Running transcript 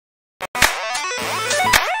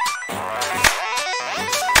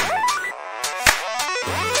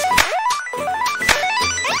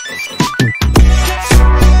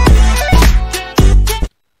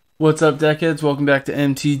What's up, deckheads? Welcome back to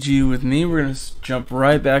MTG with me. We're going to jump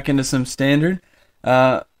right back into some standard.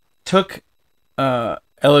 Took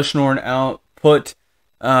Elishnorn out, put,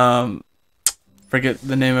 forget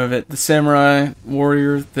the name of it, the Samurai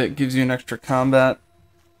Warrior that gives you an extra combat,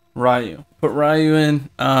 Ryu. Put Ryu in.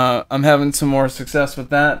 I'm having some more success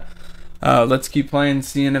with that. Let's keep playing,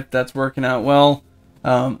 seeing if that's working out well.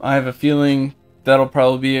 I have a feeling that'll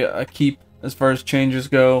probably be a keep as far as changes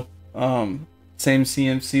go. Same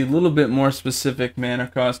CMC, a little bit more specific mana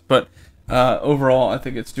cost, but overall I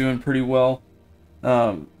think it's doing pretty well.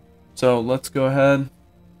 So let's go ahead,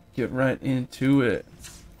 get right into it.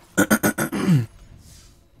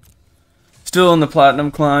 Still in the platinum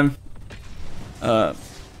climb,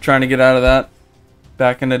 trying to get out of that,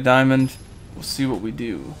 back into diamond. We'll see what we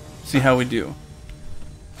do, see how we do.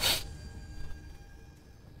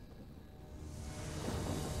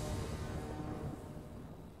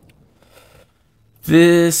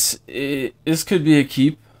 This could be a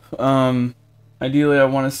keep. Ideally, I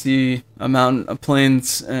want to see a mountain, a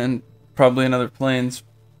plains, and probably another plains,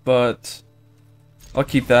 but I'll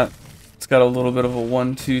keep that. It's got a little bit of a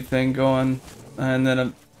 1-2 thing going, and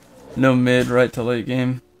then no mid right to late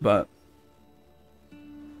game, but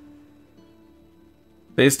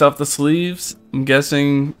based off the sleeves, I'm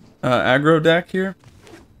guessing aggro deck here.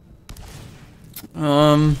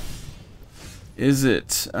 Is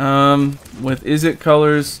it with Is It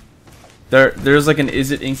colors? There's like an Is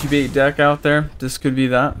It incubate deck out there. This could be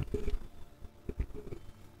that.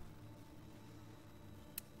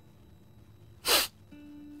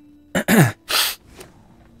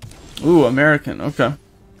 Ooh, American. Okay.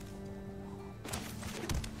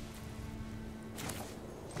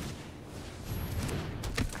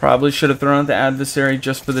 Probably should have thrown out the adversary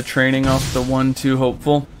just for the training off the 1-2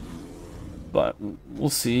 hopeful. But we'll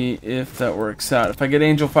see if that works out. If I get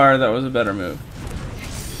Angel Fire, that was a better move.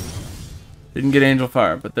 Didn't get Angel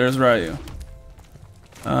Fire, but there's Ryu.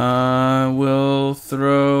 We'll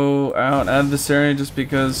throw out Adversary just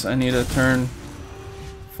because I need a turn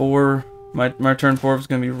 4. My turn 4 is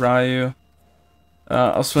going to be Ryu.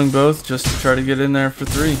 I'll swing both just to try to get in there for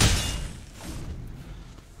 3.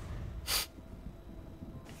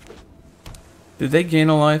 Did they gain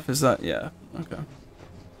a life? Is that... yeah. Okay.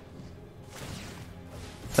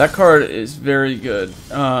 That card is very good.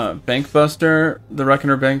 Bank Buster, the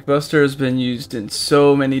Reckoner Bank Buster has been used in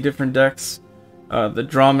so many different decks. The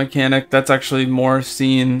draw mechanic, that's actually more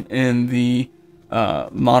seen in the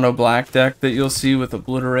mono black deck that you'll see with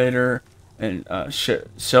Obliterator and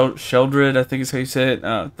Sheldred, I think is how you say it.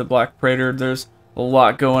 The Black Praetor, there's a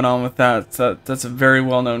lot going on with that. That's a very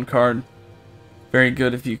well known card. Very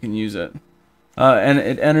good if you can use it. And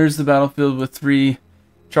it enters the battlefield with 3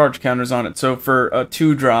 charge counters on it. So for a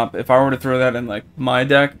 2-drop, if I were to throw that in like my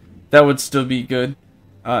deck, that would still be good.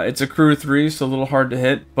 It's a crew 3, so a little hard to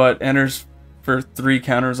hit, but enters for 3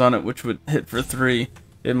 counters on it, which would hit for 3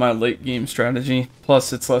 in my late game strategy.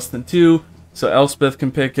 Plus it's less than 2, so Elspeth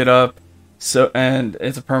can pick it up. So and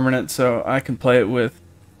it's a permanent, so I can play it with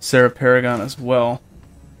Sarah Paragon as well.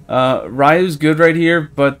 Ryu's good right here,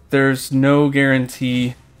 but there's no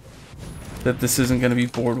guarantee that this isn't going to be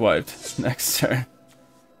board wiped next turn.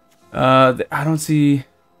 I don't see...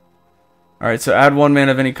 Alright, so add 1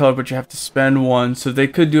 mana of any color, but you have to spend 1. So they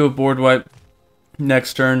could do a board wipe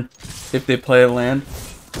next turn if they play a land.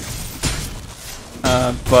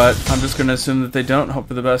 But I'm just going to assume that they don't. Hope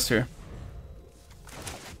for the best here.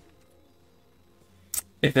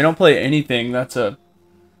 If they don't play anything, that's a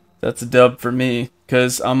dub for me.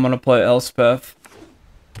 Because I'm going to play Elspeth.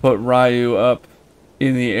 Put Ryu up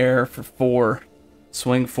in the air for 4.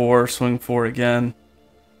 Swing 4 again.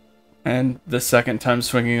 And the second time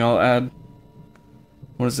swinging, I'll add,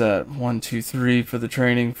 what is that? 1, 2, 3 for the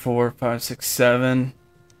training. 4, 5, 6, 7.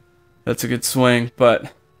 That's a good swing,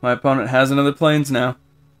 but my opponent has another plains now,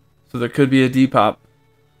 so there could be a depop.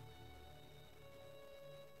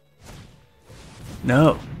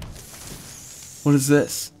 No. What is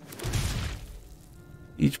this?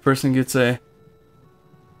 Each person gets a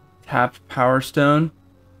tapped Power Stone.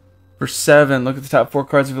 For 7, look at the top 4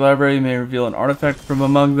 cards of your library. You may reveal an artifact from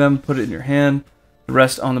among them. Put it in your hand. The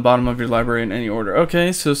rest on the bottom of your library in any order.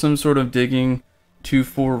 Okay, so some sort of digging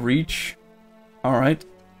 2-4 reach. Alright.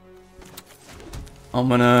 I'm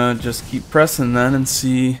gonna just keep pressing then and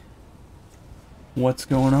see what's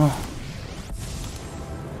going on.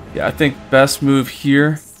 Yeah, I think best move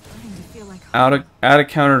here. Add a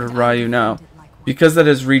counter to Ryu now. Because that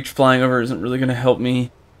his reach flying over isn't really going to help me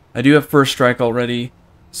I do have First Strike already,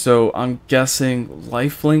 so I'm guessing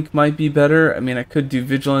Lifelink might be better. I mean, I could do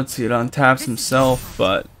Vigilance, it untaps himself,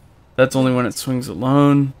 but that's only when it swings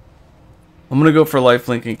alone. I'm going to go for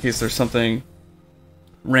Lifelink in case there's something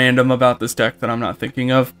random about this deck that I'm not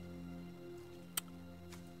thinking of.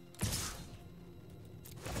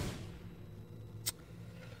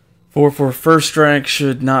 For First Strike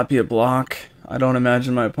should not be a block. I don't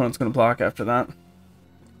imagine my opponent's going to block after that.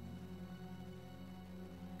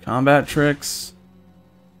 Combat tricks.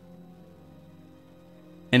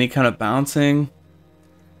 Any kind of bouncing.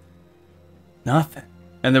 Nothing.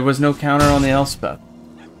 And there was no counter on the Elspeth,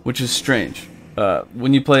 which is strange.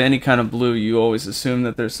 When you play any kind of blue, you always assume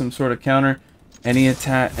that there's some sort of counter. Any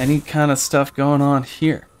attack, any kind of stuff going on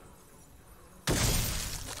here.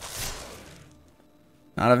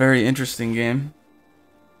 Not a very interesting game.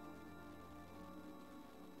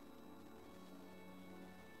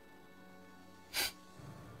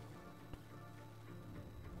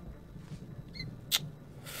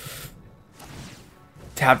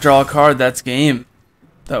 Tap, draw a card, that's game.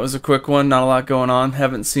 That was a quick one, not a lot going on.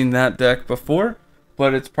 Haven't seen that deck before,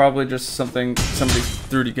 but it's probably just something somebody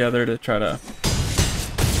threw together to try to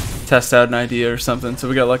test out an idea or something, so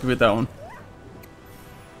we got lucky with that one.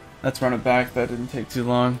 Let's run it back, that didn't take too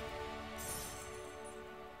long.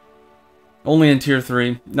 Only in tier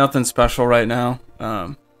 3, nothing special right now.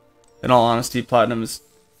 In all honesty, Platinum is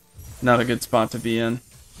not a good spot to be in.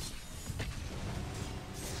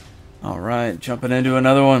 Alright, jumping into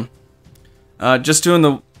another one. Just doing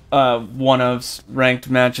the one-ofs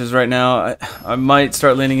ranked matches right now. I might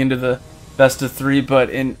start leaning into the best of 3,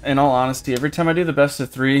 but in all honesty, every time I do the best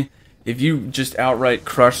of 3, if you just outright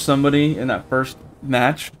crush somebody in that first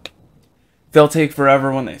match, they'll take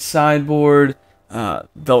forever when they sideboard. They'll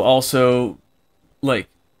also, like,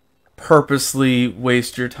 purposely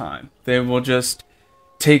waste your time. They will just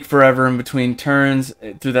take forever in between turns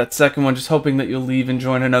through that second one, just hoping that you'll leave and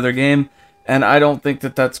join another game. And I don't think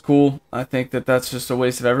that that's cool. I think that that's just a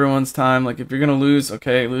waste of everyone's time. Like, if you're gonna lose,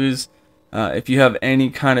 okay, lose. If you have any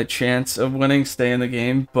kind of chance of winning, stay in the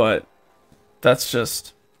game. But that's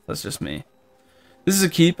just me. This is a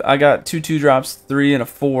keep. I got 2 drops, 3 and a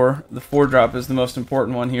 4. The 4 drop is the most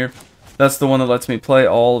important one here. That's the one that lets me play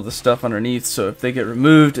all of the stuff underneath. So if they get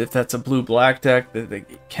removed, if that's a blue-black deck, that they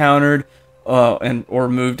get countered, or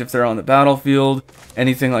moved if they're on the battlefield,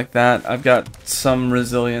 anything like that, I've got some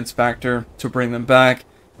resilience factor to bring them back.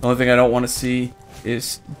 The only thing I don't want to see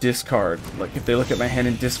is discard. Like, if they look at my hand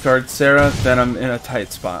and discard Sarah, then I'm in a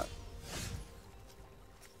tight spot.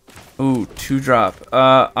 Ooh, 2 drop.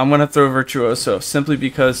 I'm going to throw Virtuoso, simply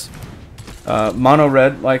because Mono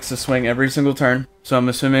Red likes to swing every single turn, so I'm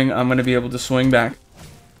assuming I'm going to be able to swing back.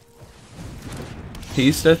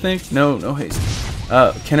 Haste, I think? No haste.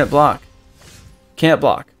 Can it block? Can't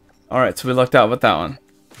block. Alright, so we lucked out with that one.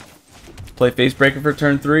 Play Face Breaker for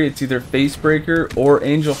turn 3. It's either Face Breaker or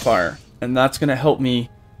Angel Fire, and that's going to help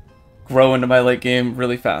me grow into my late game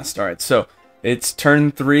really fast. Alright, so it's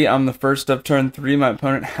turn 3. I'm the first of turn 3. My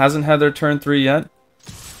opponent hasn't had their turn 3 yet.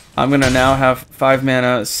 I'm going to now have 5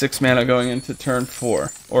 mana, 6 mana going into turn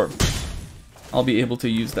 4. Or I'll be able to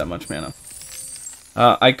use that much mana.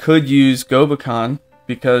 I could use Gobakon,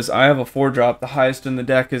 because I have a 4 drop. The highest in the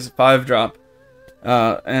deck is a 5 drop.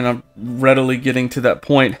 And I'm readily getting to that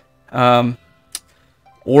point.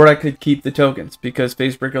 Or I could keep the tokens, because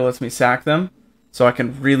Facebreaker lets me sack them, so I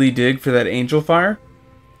can really dig for that Angel Fire.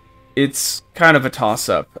 It's kind of a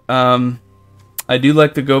toss-up. I do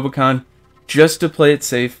like the Gobakon just to play it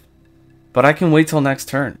safe, but I can wait till next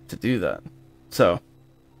turn to do that. So,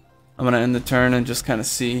 I'm going to end the turn and just kind of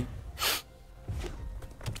see.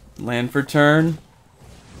 Land for turn.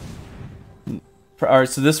 Alright,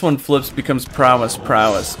 so this one flips, becomes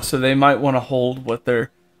prowess. So they might want to hold what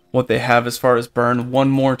they have as far as burn one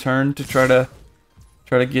more turn to try to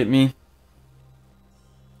get me.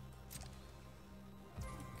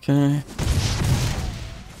 Okay.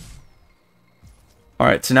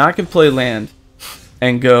 Alright, so now I can play land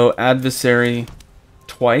and go adversary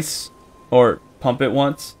twice, or pump it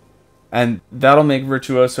once, and that'll make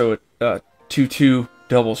Virtuoso a 2/2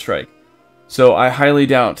 double strike. So I highly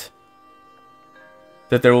doubt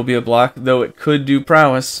that there will be a block, though it could do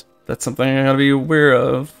prowess. That's something I gotta be aware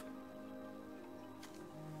of.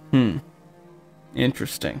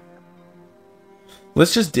 Interesting.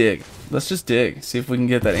 Let's just dig. See if we can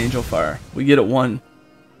get that Angel Fire. We get it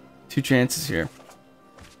 2 chances here.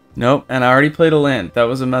 Nope, and I already played a land. That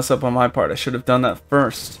was a mess up on my part. I should have done that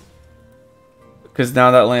first, because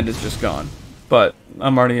now that land is just gone. But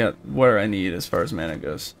I'm already at where I need as far as mana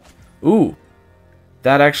goes. Ooh,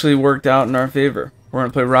 that actually worked out in our favor. We're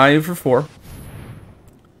going to play Ryu for 4.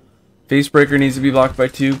 Facebreaker needs to be blocked by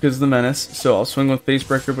 2 because of the menace, so I'll swing with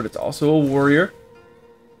Facebreaker, but it's also a warrior,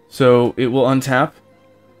 so it will untap.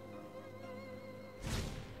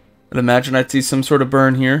 I'd imagine I'd see some sort of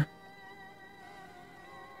burn here.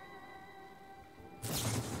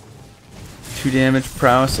 2 damage,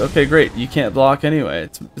 prowess. Okay, great. You can't block anyway.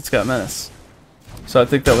 It's got menace. So I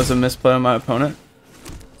think that was a misplay on my opponent.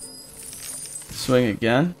 Swing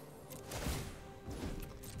again.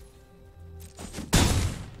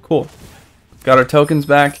 Cool. Got our tokens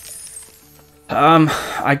back.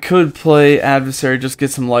 I could play Adversary, just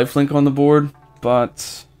get some lifelink on the board,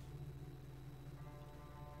 but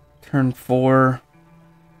turn 4.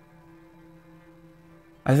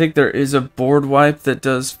 I think there is a board wipe that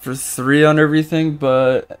does for 3 on everything,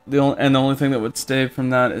 but the only thing that would stay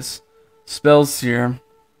from that is Spellseer.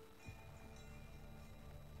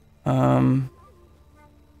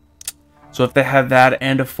 So if they had that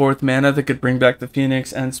and a 4th mana that could bring back the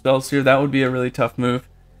Phoenix and Spellseer, that would be a really tough move.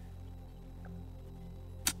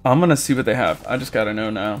 I'm gonna see what they have. I just gotta know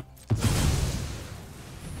now.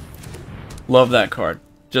 Love that card.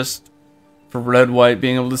 Just for red-white,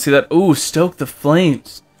 being able to see that. Ooh, Stoke the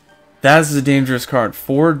Flames. That is a dangerous card.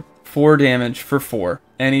 4 damage for 4.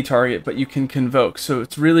 Any target, but you can convoke. So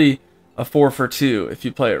it's really a 4 for 2 if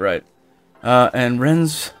you play it right. And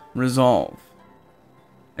Ren's Resolve.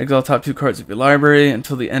 Exile top 2 cards of your library.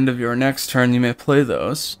 Until the end of your next turn, you may play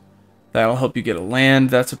those. That'll help you get a land.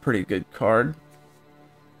 That's a pretty good card.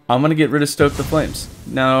 I'm going to get rid of Stoke the Flames.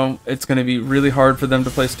 Now, it's going to be really hard for them to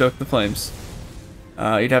play Stoke the Flames.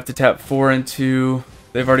 You'd have to tap 4 into...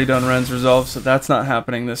 They've already done Ren's Resolve, so that's not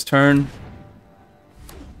happening this turn.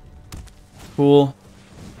 Cool.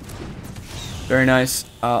 Very nice.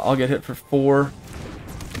 I'll get hit for 4.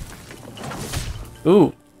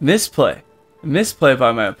 Ooh, misplay. Misplay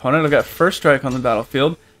by my opponent. I got first strike on the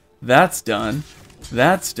battlefield. That's done.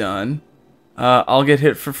 That's done. I'll get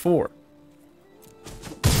hit for 4.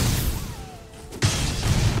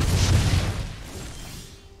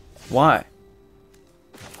 Why?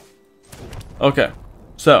 Okay,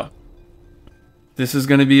 so this is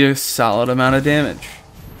going to be a solid amount of damage.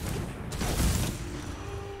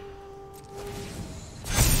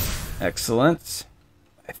 Excellent.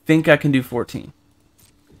 I think I can do 14.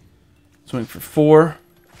 Swing for 4.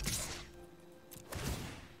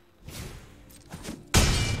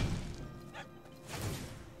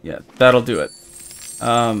 Yeah, that'll do it.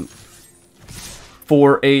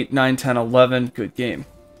 4, 8, 9, 10, 11. Good game.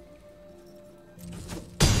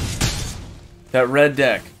 That red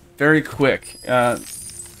deck, very quick.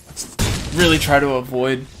 Really try to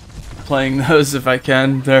avoid playing those if I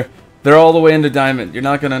can. They're all the way into diamond. You're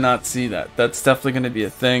not gonna not see that. That's definitely gonna be a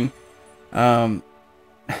thing. Some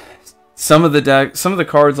of the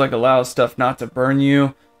cards like allow stuff not to burn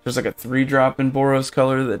you. There's like a 3-drop in Boros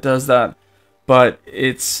color that does that, but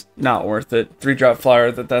it's not worth it. 3-drop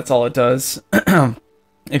flyer, that's all it does.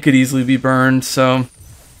 It could easily be burned, so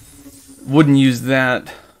wouldn't use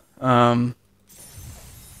that.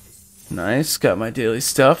 Nice, got my daily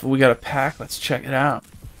stuff. We got a pack, let's check it out.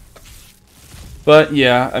 But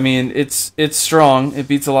yeah, I mean, it's strong. It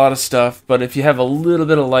beats a lot of stuff, but if you have a little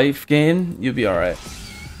bit of life gain, you'll be alright.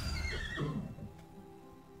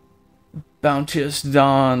 Bounteous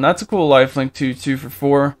Dawn. That's a cool lifelink too, 2 for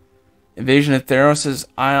 4. Invasion of Theros is,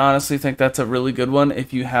 I honestly think that's a really good one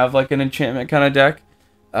if you have like an enchantment kind of deck.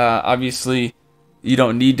 Obviously, you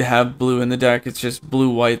don't need to have blue in the deck. It's just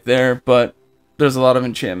blue-white there, but there's a lot of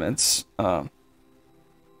enchantments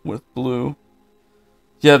with blue.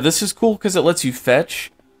 Yeah, this is cool because it lets you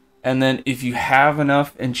fetch, and then if you have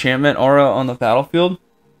enough enchantment aura on the battlefield,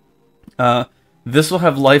 this will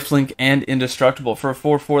have lifelink and indestructible. For a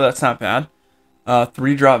 4/4, that's not bad.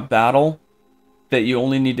 3-drop battle that you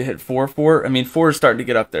only need to hit 4 for. I mean, 4 is starting to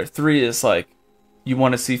get up there. 3 is like, you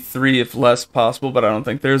want to see 3 if less possible, but I don't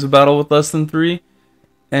think there's a battle with less than 3.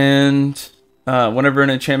 And whenever an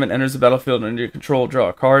enchantment enters the battlefield under your control, draw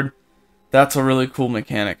a card. That's a really cool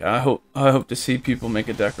mechanic. I hope to see people make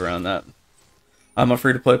a deck around that. I'm a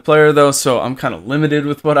free-to-play player, though, so I'm kind of limited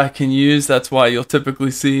with what I can use. That's why you'll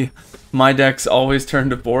typically see my decks always turn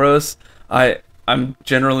to Boros. I'm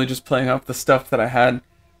generally just playing off the stuff that I had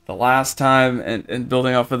the last time and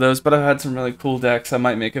building off of those, but I've had some really cool decks. I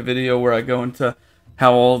might make a video where I go into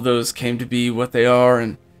how all of those came to be, what they are,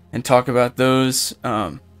 and talk about those.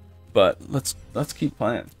 But let's keep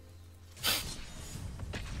playing.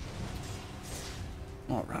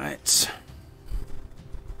 All right.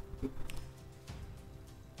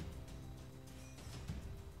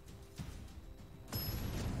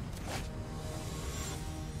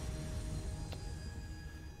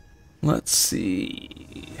 Let's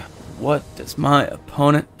see. What does my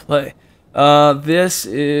opponent play? play. This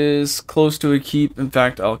is close to a keep. In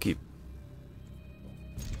fact, I'll keep.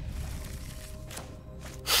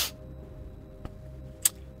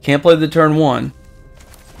 Can't play the turn 1.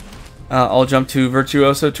 I'll jump to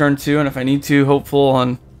Virtuoso turn 2, and if I need to, Hopeful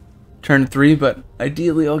on turn 3, but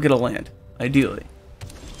ideally I'll get a land. Ideally.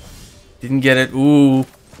 Didn't get it. Ooh.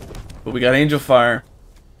 But we got Angel Fire.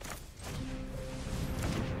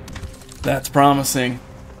 That's promising.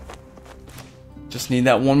 Just need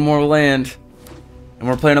that one more land. And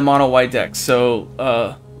we're playing a mono white deck,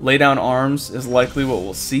 so Lay Down Arms is likely what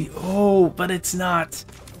we'll see. Oh, but it's not.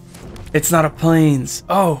 It's not a Plains.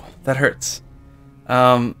 Oh, that hurts.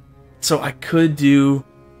 So I could do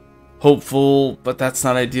Hopeful, but that's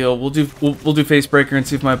not ideal. We'll do Facebreaker and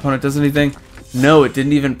see if my opponent does anything. No, it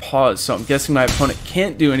didn't even pause, so I'm guessing my opponent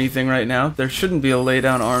can't do anything right now. There shouldn't be a Lay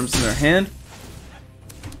Down Arms in their hand.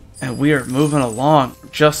 And we are moving along.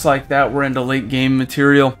 Just like that, we're into late game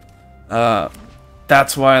material.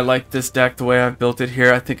 That's why I like this deck the way I've built it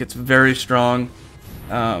here. I think it's very strong.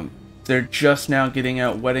 They're just now getting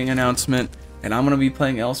out Wedding Announcement, and I'm going to be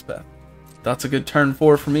playing Elspeth. That's a good turn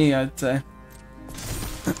 4 for me, I'd say.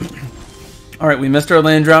 Alright, we missed our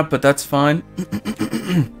land drop, but that's fine.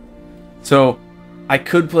 So, I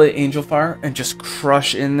could play Angel Fire and just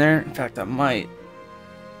crush in there. In fact, I might.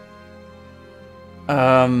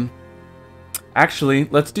 Actually,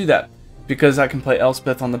 let's do that, because I can play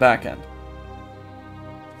Elspeth on the back end.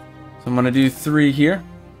 So I'm going to do 3 here.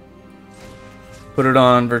 Put it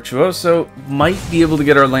on Virtuoso. Might be able to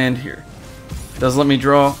get our land here. Does let me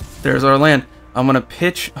draw. There's our land. I'm going to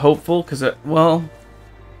pitch Hopeful, because, well,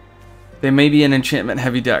 they may be an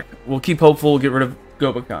enchantment-heavy deck. We'll keep Hopeful, we'll get rid of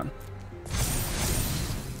Gobakhan.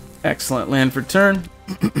 Excellent land for turn.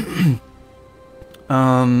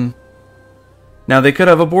 Now they could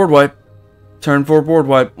have a board wipe. Turn 4 board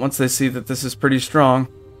wipe once they see that this is pretty strong.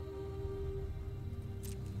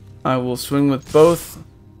 I will swing with both.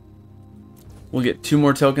 We'll get 2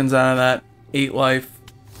 more tokens out of that. 8 life.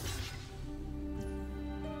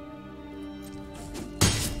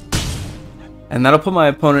 And that'll put my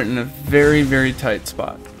opponent in a very, very tight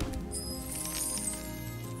spot.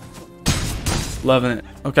 Loving it.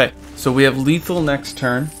 Okay, so we have lethal next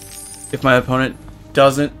turn if my opponent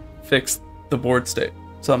doesn't fix the board state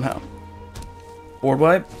somehow. Board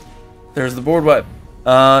wipe. There's the board wipe.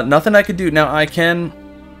 Nothing I could do. Now I can...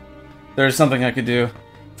 There's something I could do.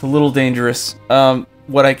 It's a little dangerous.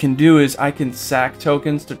 What I can do is I can sack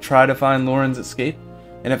tokens to try to find Lauren's Escape.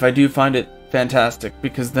 And if I do find it, fantastic,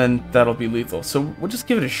 because then that'll be lethal. So we'll just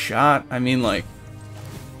give it a shot. I mean, like...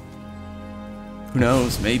 Who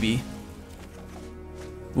knows? Maybe.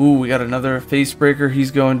 Ooh, we got another Facebreaker.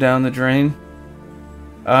 He's going down the drain.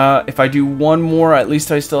 If I do one more, at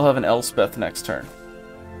least I still have an Elspeth next turn.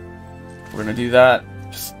 We're going to do that.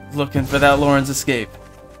 Just looking for that Lauren's Escape.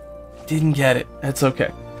 Didn't get it. That's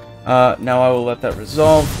okay. Now I will let that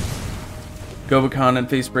resolve. Gobakhan and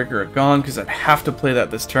Facebreaker are gone because I'd have to play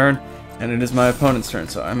that this turn. And it is my opponent's turn,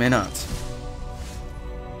 so I may not.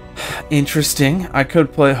 Interesting. I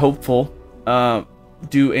could play Hopeful.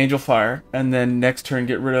 Do Angel Fire, and then next turn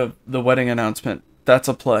get rid of the Wedding Announcement. That's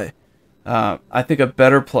a play. I think a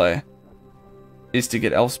better play is to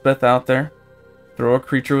get Elspeth out there, throw a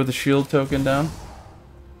creature with a shield token down,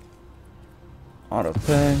 auto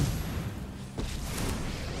pay,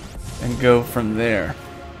 and go from there.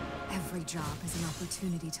 Every job is an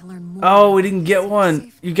opportunity to learn more. Oh, we didn't get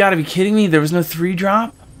one. You gotta be kidding me. There was no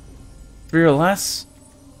 3-drop? 3 or less?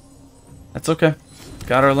 That's okay.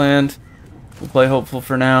 Got our land. We'll play Hopeful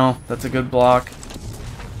for now. That's a good block.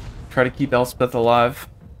 Try to keep Elspeth alive.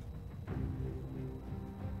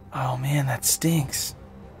 Oh man, that stinks.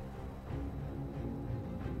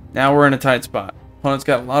 Now we're in a tight spot. Opponent's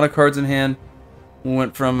got a lot of cards in hand. We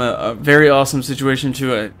went from a very awesome situation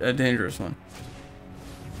to a dangerous one.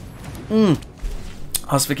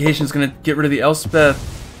 Ossification's gonna get rid of the Elspeth.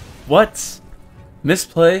 What?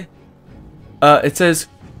 Misplay? It says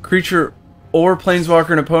creature or planeswalker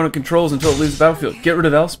an opponent controls until it leaves the battlefield. Get rid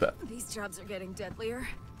of Elspeth. These jobs are getting deadlier.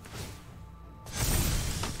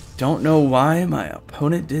 Don't know why my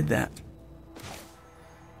opponent did that.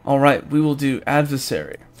 Alright, we will do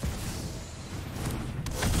Adversary.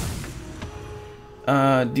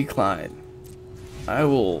 Decline. I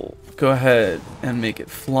will go ahead and make it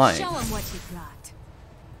flying. Show 'em what you got.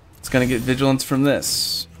 It's gonna get Vigilance from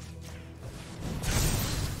this.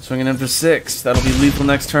 Swinging in for 6. That'll be lethal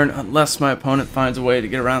next turn unless my opponent finds a way to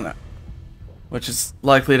get around that, which is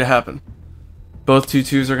likely to happen. Both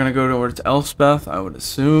 2/2s are going to go towards Elspeth, I would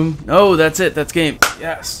assume. No, that's it. That's game.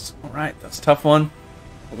 Yes. Alright, that's a tough one,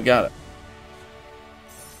 but we got it.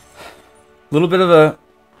 A little bit of a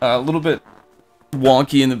a little bit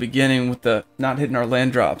wonky in the beginning with the not hitting our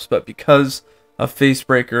land drops, but because of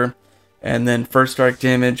Facebreaker and then first strike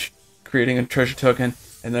damage, creating a treasure token,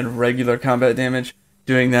 and then regular combat damage,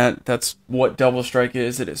 doing that, that's what double strike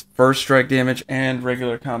is. It is first strike damage and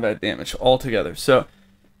regular combat damage all together. So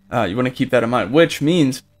you want to keep that in mind, which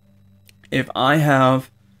means if I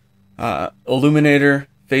have Illuminator,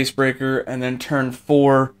 Facebreaker, and then turn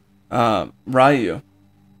 4 Ryu,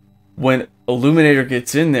 when Illuminator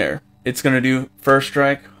gets in there, it's going to do first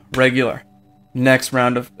strike, regular, next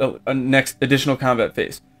round of next additional combat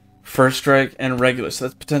phase, first strike, and regular. So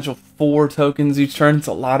that's potential 4 tokens each turn. It's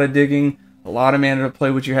a lot of digging, a lot of mana to play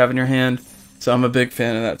what you have in your hand. So I'm a big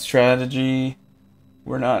fan of that strategy.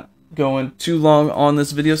 We're not going too long on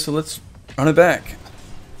this video, so let's run it back.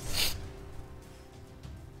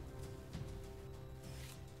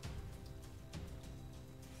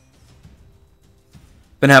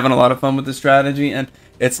 Been having a lot of fun with the strategy, and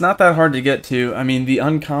it's not that hard to get to. I mean, the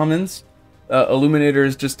uncommons, Illuminator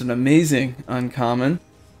is just an amazing uncommon.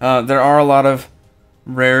 There are a lot of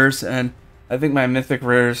rares, and I think my mythic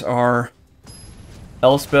rares are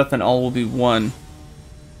Elspeth and All Will Be One.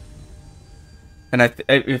 And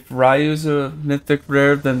if Ryu's a mythic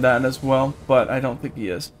rare, then that as well, but I don't think he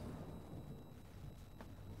is.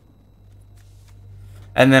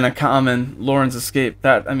 And then a common, Lauren's Escape.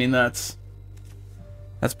 That, I mean, that's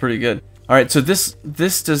pretty good. Alright, so this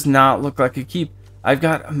does not look like a keep. I've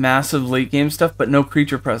got massive late game stuff, but no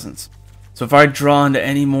creature presence. So if I draw into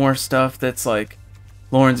any more stuff that's like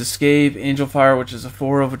Lauren's Escape, Angel Fire, which is a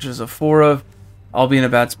 4 of, which is a 4 of, I'll be in a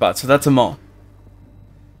bad spot. So that's a mull.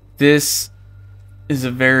 This is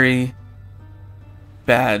a very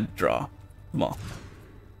bad draw. Mull.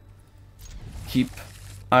 Keep.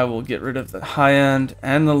 I will get rid of the high end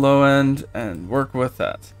and the low end and work with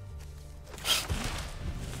that.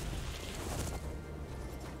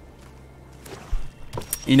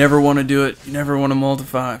 You never want to do it. You never want to mull to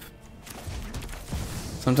 5.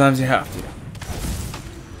 Sometimes you have to.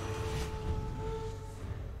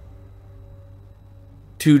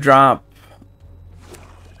 Two drop.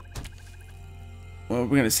 Well, we're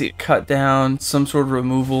going to see it cut down. Some sort of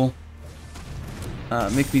removal.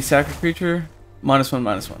 Make me sack a creature.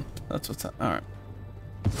 -1/-1. That's what's up. Alright.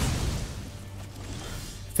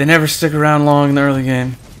 They never stick around long in the early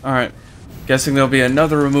game. Alright. Guessing there'll be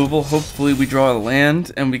another removal. Hopefully we draw a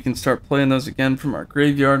land and we can start playing those again from our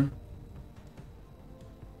graveyard.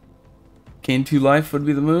 Gain 2 life would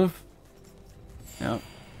be the move. Yep.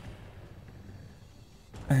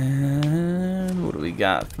 And what do we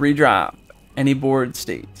got? 3 drop. Any board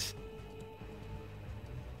state.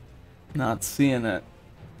 Not seeing it.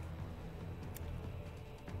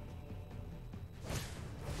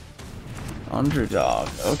 Underdog.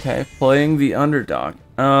 Okay, playing the underdog.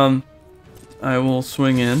 I will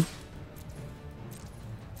swing in.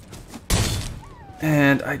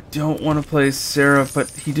 And I don't want to play Sarah,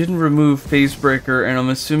 but he didn't remove Facebreaker, and I'm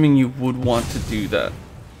assuming you would want to do that.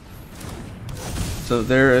 So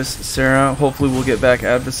there is Sarah. Hopefully we'll get back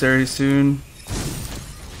Adversary soon.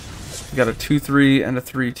 We got a 2/3 and a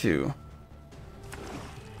 3/2.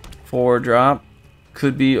 4 drop.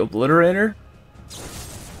 Could be Obliterator.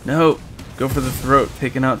 No. Go for the throat,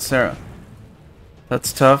 taking out Sarah.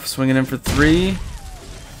 That's tough. Swinging in for 3.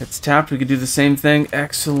 It's tapped. We could do the same thing.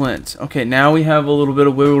 Excellent. Okay, now we have a little bit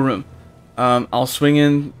of wiggle room. I'll swing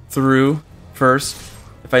in through first.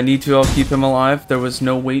 If I need to, I'll keep him alive. There was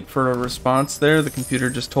no wait for a response there. The computer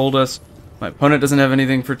just told us my opponent doesn't have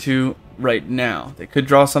anything for 2 right now. They could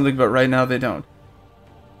draw something, but right now they don't.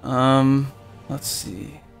 Let's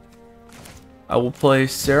see. I will play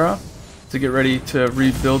Sarah to get ready to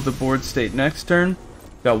rebuild the board state next turn.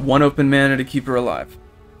 Got 1 open mana to keep her alive.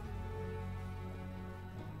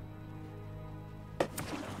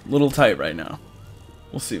 Little tight right now.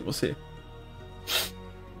 We'll see, we'll see.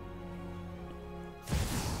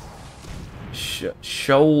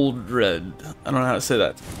 Sholdred. I don't know how to say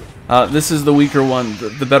that. This is the weaker one.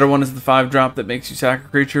 The better one is the 5 drop that makes you sack a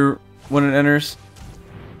creature when it enters.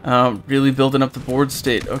 Really building up the board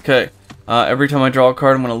state. Okay. Every time I draw a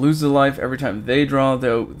card, I'm going to lose a life. Every time they draw,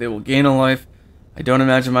 they will gain a life. I don't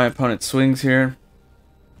imagine my opponent swings here.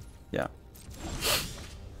 Yeah.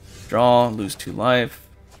 Draw, lose 2 life.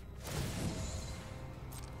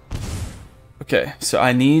 Okay, so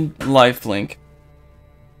I need lifelink.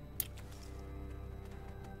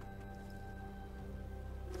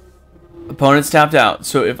 Opponent's tapped out,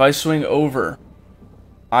 so if I swing over,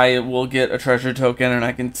 I will get a treasure token and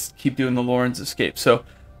I can keep doing the Lauren's Escape. So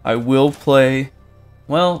I will play.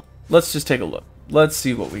 Well, let's just take a look. Let's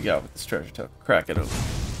see what we got with this treasure token. Crack it open.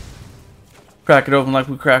 crack it open like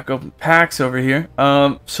we crack open packs over here.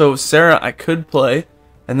 So Sarah, I could play,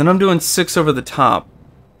 and then I'm doing 6 over the top.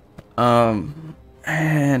 And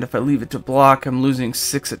if I leave it to block, I'm losing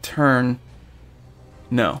 6 a turn.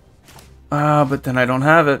 No. But then I don't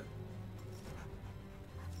have it.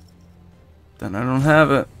 Then I don't have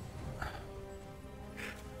it.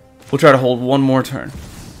 We'll try to hold one more turn.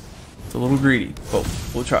 It's a little greedy, but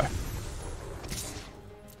we'll try.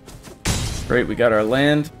 Great, we got our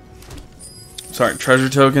land. Sorry, treasure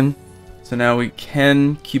token. So now we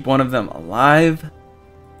can keep one of them alive.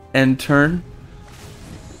 End turn.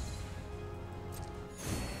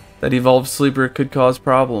 That evolved sleeper could cause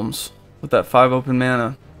problems with that 5 open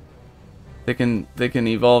mana. They can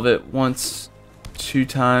evolve it once, 2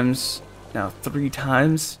 times, now 3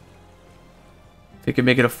 times. They can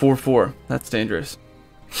make it a 4/4. That's dangerous.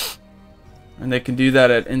 And they can do that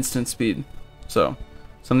at instant speed. So,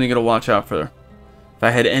 something you gotta watch out for. If I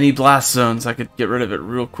had any blast zones, I could get rid of it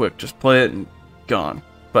real quick. Just play it and gone.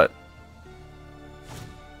 But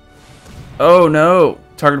oh no!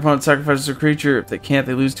 Target opponent sacrifices a creature. If they can't,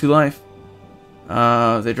 they lose 2 life.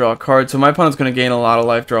 They draw a card. So my opponent's gonna gain a lot of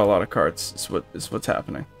life, draw a lot of cards. Is what's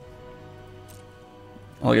happening.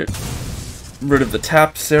 I'll get rid of the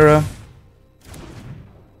tap, Sarah.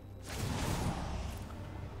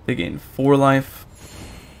 They gain 4 life.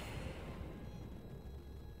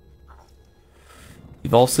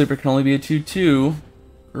 Evolved Sleeper can only be a 2/2.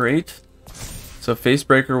 Great. So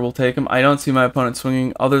Facebreaker will take him. I don't see my opponent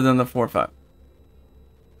swinging other than the 4/5.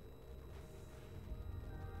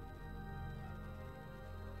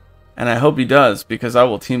 And I hope he does, because I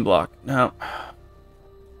will team block. Now.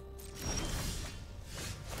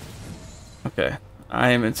 Okay. I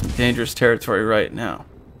am in some dangerous territory right now.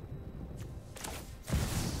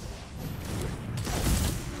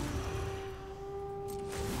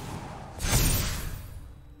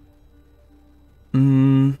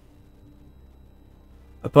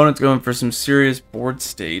 Opponent's going for some serious board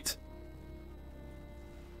state.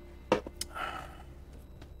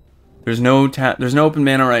 There's no open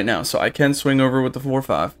mana right now, so I can swing over with the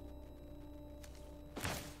 4/5.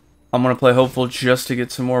 I'm gonna play Hopeful just to get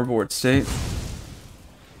some more board state.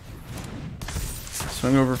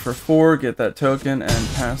 Swing over for 4, get that token, and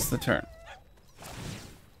pass the turn.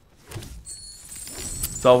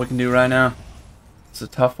 That's all we can do right now. It's a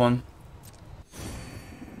tough one.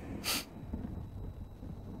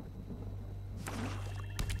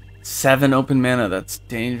 Seven open mana, that's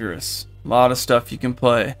dangerous. A lot of stuff you can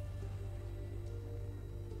play.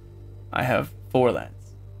 I have 4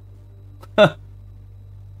 lands.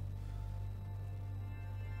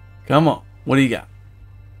 Come on, what do you got?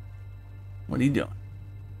 What are you doing?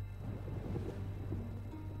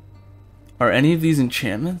 Are any of these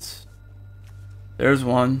enchantments? There's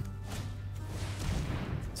one.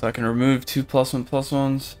 So I can remove 2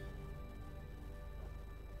 +1/+1s.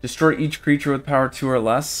 Destroy each creature with power 2 or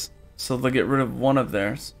less. So they'll get rid of one of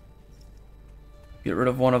theirs. Get rid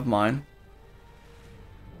of one of mine.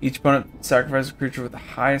 Each opponent sacrifices a creature with the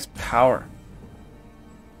highest power.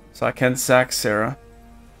 So I can sack Sarah.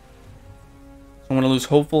 So I'm going to lose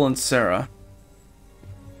Hopeful and Sarah.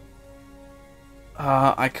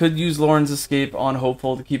 I could use Lauren's Escape on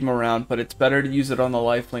Hopeful to keep him around, but it's better to use it on the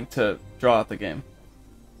lifelink to draw out the game.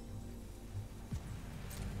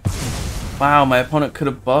 Wow, my opponent could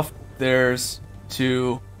have buffed theirs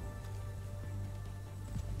to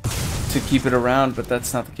keep it around, but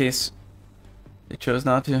that's not the case. They chose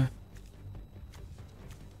not to.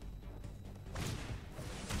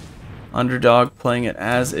 Underdog playing it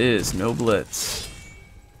as is, no blitz.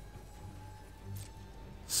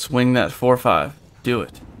 Swing that 4/5. Do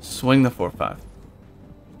it. Swing the 4/5.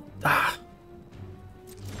 Ah.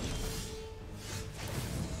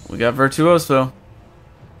 We got Virtuoso.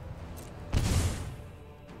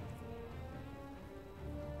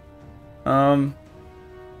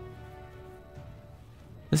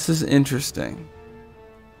 This is interesting.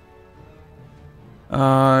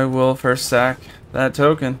 I will first sack that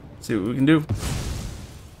token. See what we can do.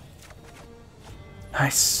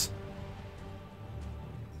 Nice.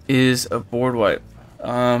 Is a board wipe.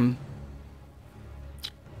 I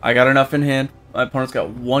got enough in hand. My opponent's got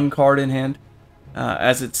 1 card in hand.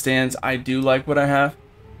 As it stands, I do like what I have.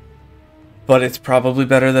 But it's probably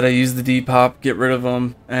better that I use the Depop, get rid of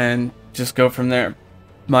them, and just go from there.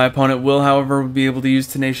 My opponent will, however, be able to use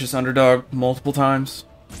Tenacious Underdog multiple times.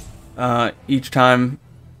 Each time.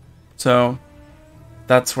 So,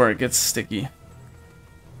 that's where it gets sticky.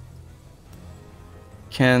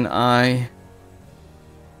 Can I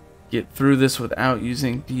get through this without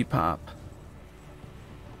using Depop?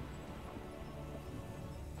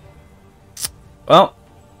 Well,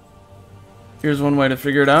 Here's one way to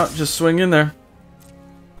figure it out. Just swing in there.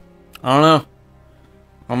 I don't know.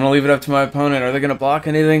 I'm going to leave it up to my opponent. Are they going to block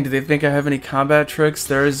anything? Do they think I have any combat tricks?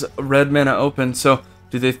 There is red mana open, so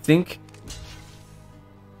do they think...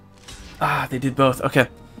 Ah, they did both. Okay,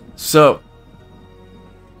 so...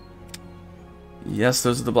 Yes,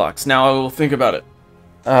 those are the blocks. Now I will think about it.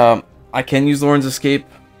 I can use Lauren's Escape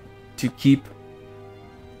to keep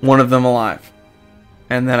one of them alive.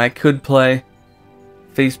 And then I could play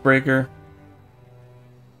Facebreaker.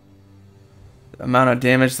 The amount of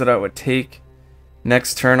damage that I would take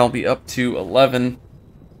next turn, I'll be up to 11.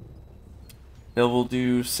 It will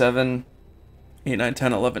do 7, 8, 9,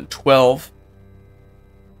 10, 11, 12.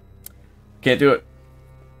 Can't do it.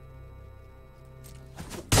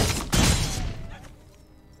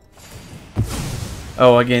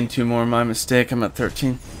 Oh, I gained 2 more. My mistake. I'm at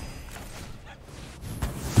 13.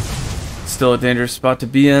 Still a dangerous spot to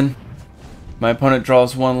be in. My opponent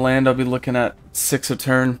draws 1 land. I'll be looking at 6 a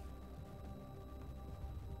turn.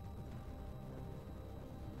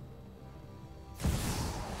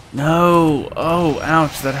 No! Oh,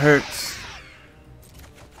 ouch. That hurts.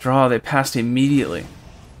 Draw. They passed immediately.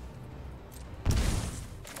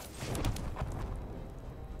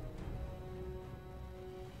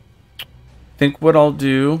 Think what I'll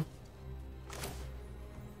do.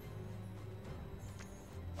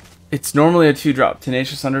 It's normally a 2-drop,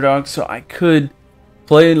 Tenacious Underdog, so I could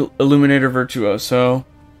play Illuminator Virtuoso,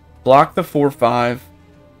 block the 4/5,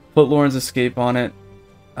 put Lauren's Escape on it.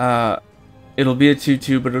 It'll be a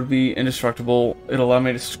 2/2, but it'll be indestructible. It'll allow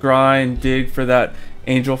me to scry and dig for that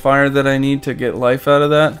Angel Fire that I need to get life out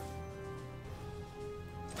of that.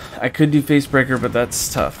 I could do Facebreaker, but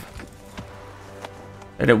that's tough.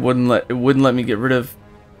 And it wouldn't let me get rid of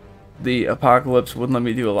the Apocalypse. Wouldn't let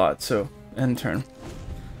me do a lot. So end turn.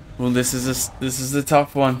 Well, this is a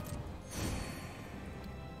tough one.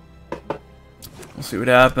 We'll see what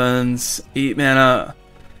happens. 8 mana.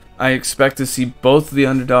 I expect to see both of the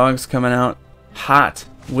underdogs coming out hot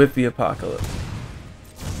with the Apocalypse.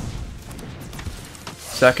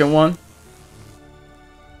 Second one.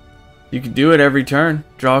 You can do it every turn.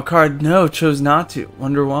 Draw a card. No, chose not to.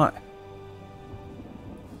 Wonder why.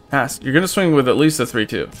 Pass. You're going to swing with at least a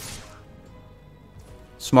 3/2.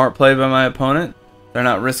 Smart play by my opponent. They're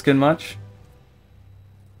not risking much.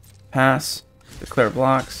 Pass. Declare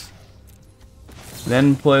blocks.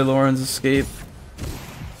 Then play Lauren's Escape.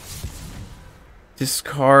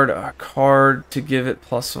 Discard a card to give it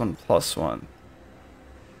 +1/+1.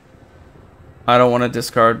 I don't want to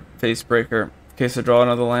discard Facebreaker in case I draw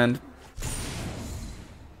another land.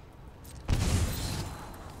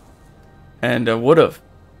 And I would have.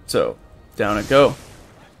 So, down it go.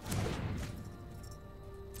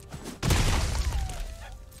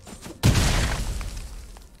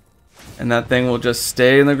 And that thing will just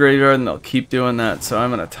stay in the graveyard and they'll keep doing that. So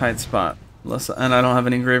I'm in a tight spot. And I don't have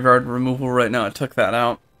any graveyard removal right now. I took that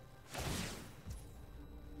out.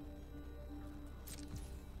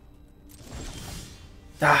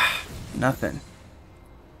 Ah, nothing.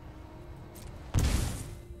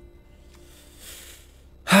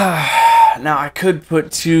 Now I could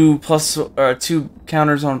put 2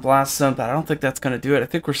 counters on Blast Zone, but I don't think that's gonna do it. I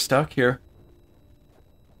think we're stuck here.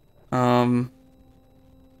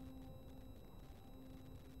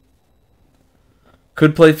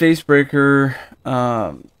 Could play Facebreaker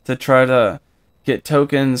to try to get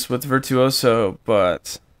tokens with Virtuoso,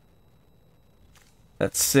 but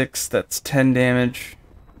that's 6, that's 10 damage.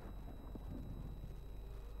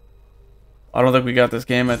 I don't think we got this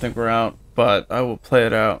game. I think we're out, but I will play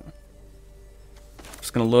it out.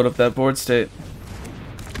 Just gonna load up that board state.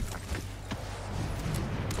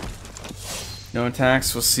 No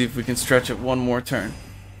attacks. We'll see if we can stretch it one more turn.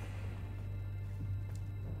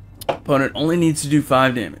 Opponent only needs to do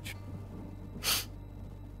 5 damage.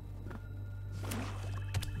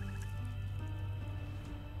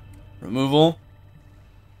 Removal.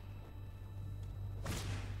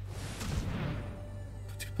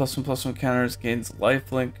 2/+1/+1 counters, gains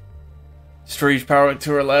lifelink. Destroy each power with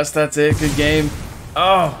 2 or less. That's it. Good game.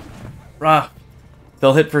 Oh, rough.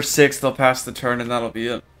 They'll hit for 6. They'll pass the turn, and that'll be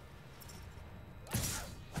it.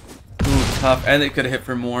 Ooh, tough. And they could have hit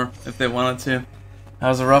for more if they wanted to. That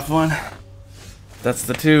was a rough one. That's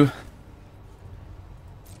the 2.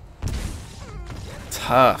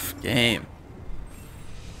 Tough game.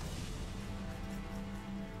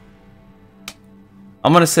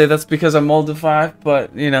 I'm gonna say that's because I'm mulled to 5,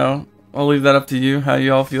 but you know, I'll leave that up to you. How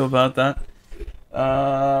you all feel about that?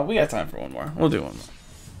 We got time for one more. We'll do one more.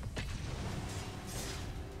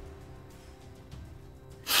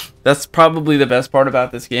 That's probably the best part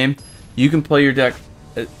about this game. You can play your deck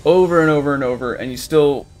over and over and over, and you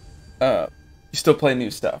still you still play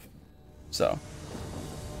new stuff. So.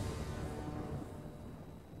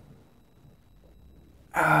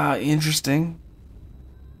 Interesting.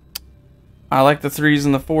 I like the 3s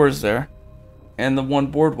and the 4s there. And the 1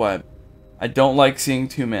 board wipe. I don't like seeing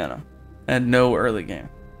 2 mana. And no early game.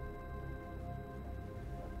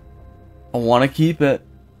 I want to keep it.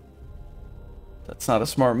 That's not a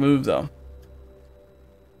smart move, though.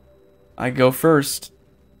 I go first.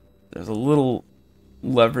 There's a little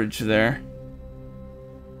leverage there.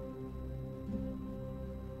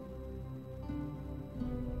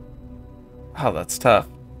 Oh, that's tough.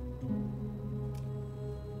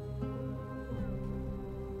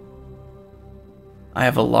 I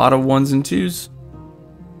have a lot of 1s and 2s.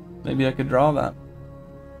 Maybe I could draw that.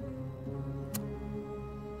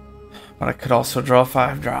 But I could also draw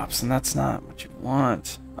 5 drops, and that's not what you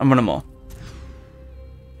want. I'm gonna mull.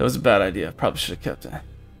 That was a bad idea. Probably should have kept it.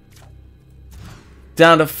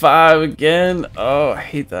 Down to 5 again. Oh, I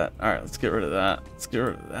hate that. Alright, let's get rid of that. Let's get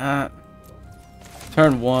rid of that.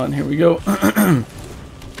 Turn 1. Here we go.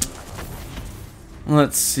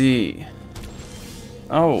 Let's see.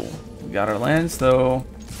 Oh, we got our lands, though.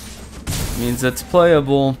 Means it's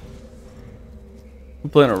playable. We're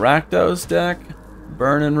playing a Rakdos deck.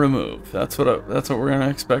 Burn and remove. That's what we're gonna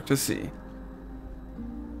expect to see.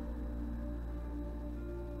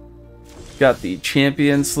 Got the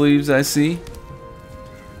champion sleeves, I see.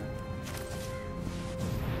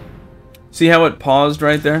 See how it paused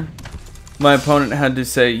right there? My opponent had to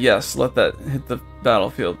say yes, let that hit the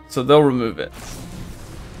battlefield, so they'll remove it.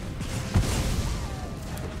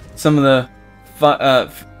 Some of the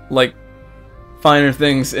like finer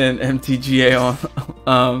things in MTGA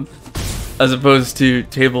as opposed to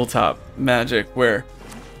tabletop Magic, where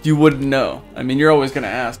you wouldn't know. I mean, you're always gonna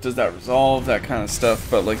ask, does that resolve, that kind of stuff,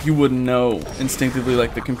 but like you wouldn't know instinctively,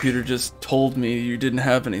 like the computer just told me you didn't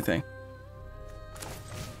have anything.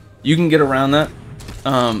 You can get around that.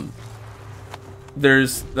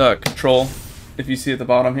 There's control, if you see at the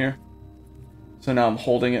bottom here. So now I'm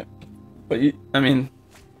holding it, but I mean,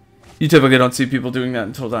 you typically don't see people doing that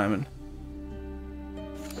until Diamond.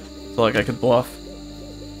 So like I could bluff.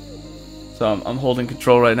 So I'm holding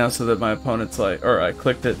control right now so that my opponent's like, or I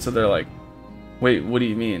clicked it so they're like, wait, what do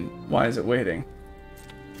you mean? Why is it waiting?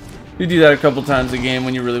 You do that a couple times a game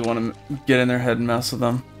when you really want to get in their head and mess with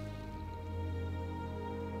them.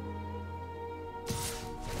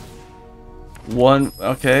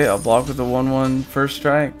 Okay, I'll block with the 1/1 first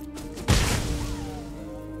strike.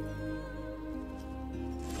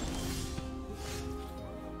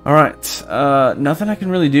 Alright, nothing I can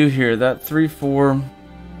really do here. That 3/4...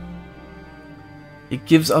 It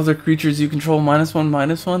gives other creatures you control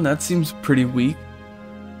 -1/-1. That seems pretty weak.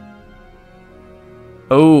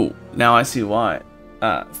 Oh, now I see why.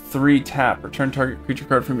 3 tap. Return target creature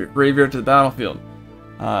card from your graveyard to the battlefield.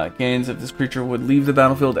 Gains if this creature would leave the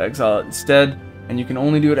battlefield, exile it instead, and you can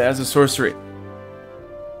only do it as a sorcery.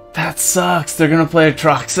 That sucks. They're gonna play a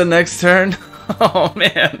Troxa next turn. Oh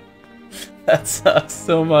man, that sucks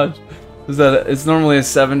so much. It's normally a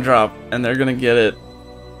 7-drop, and they're gonna get it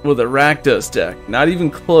with a Rakdos deck. Not even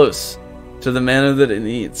close to the mana that it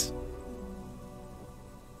needs.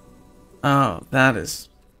 Oh, that is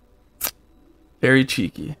very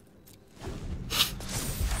cheeky.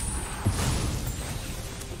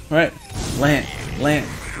 Alright,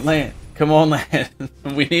 land. Come on, land.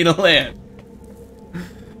 We need a land.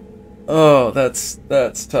 Oh, that's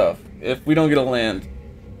tough. If we don't get a land,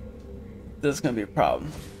 this is gonna be a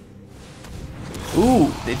problem.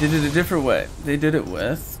 Ooh, they did it a different way. They did it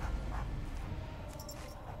with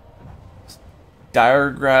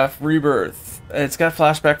Diregraph Rebirth. It's got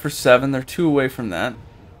flashback for 7. They're 2 away from that.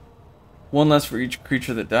 1 less for each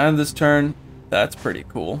creature that died this turn. That's pretty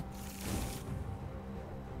cool.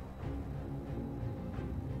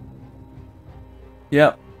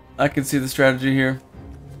 Yep, I can see the strategy here.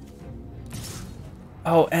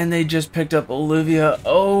 Oh, and they just picked up Olivia.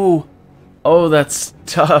 Oh, that's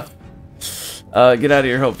tough. Get out of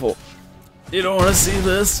here, hopeful. You don't want to see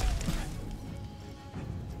this.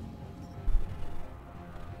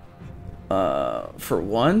 For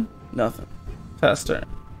 1? Nothing. Fast turn.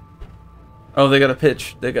 Oh, they got a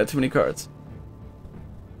pitch. They got too many cards.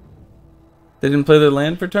 They didn't play their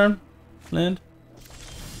land for turn? Land?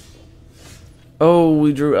 Oh,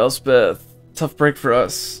 we drew Elspeth. Tough break for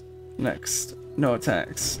us. Next. No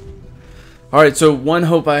attacks. Alright, so one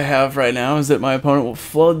hope I have right now is that my opponent will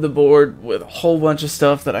flood the board with a whole bunch of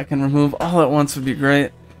stuff that I can remove all at once. Would be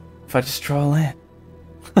great if I just draw a land.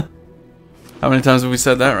 How many times have we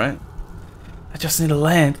said that, right? I just need a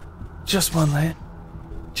land. Just one land.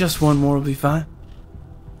 Just one more will be fine.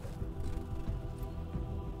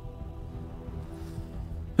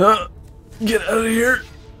 Get out of here.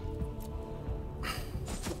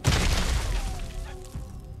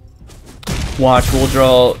 Watch, we'll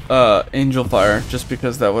draw Angel Fire, just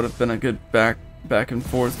because that would have been a good back and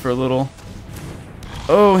forth for a little.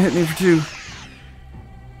 Oh, hit me for 2.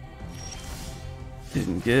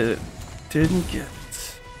 Didn't get it. Didn't get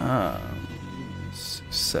it. 6,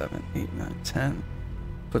 7, 8, 9, 10.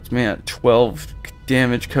 Puts me at 12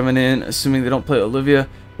 damage coming in, assuming they don't play Olivia,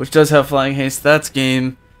 which does have Flying Haste. That's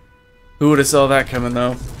game. Who would have saw that coming,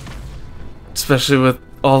 though? Especially with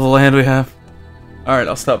all the land we have. Alright,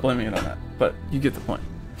 I'll stop blaming it on that, but you get the point.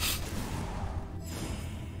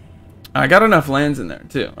 I got enough lands in there,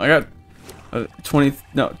 too. I got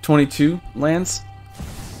 22 lands.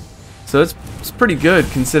 So it's pretty good,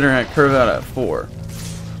 considering I curve out at 4.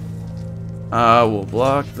 I will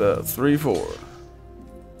block the 3/4.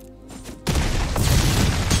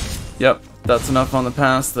 Yep, that's enough on the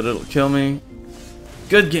pass that it'll kill me.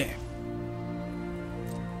 Good game.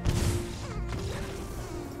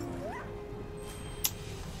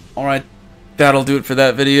 Alright, that'll do it for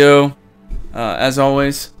that video. As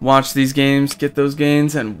always, watch these games, get those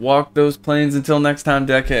gains, and walk those planes until next time,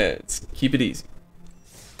 deckheads. Keep it easy.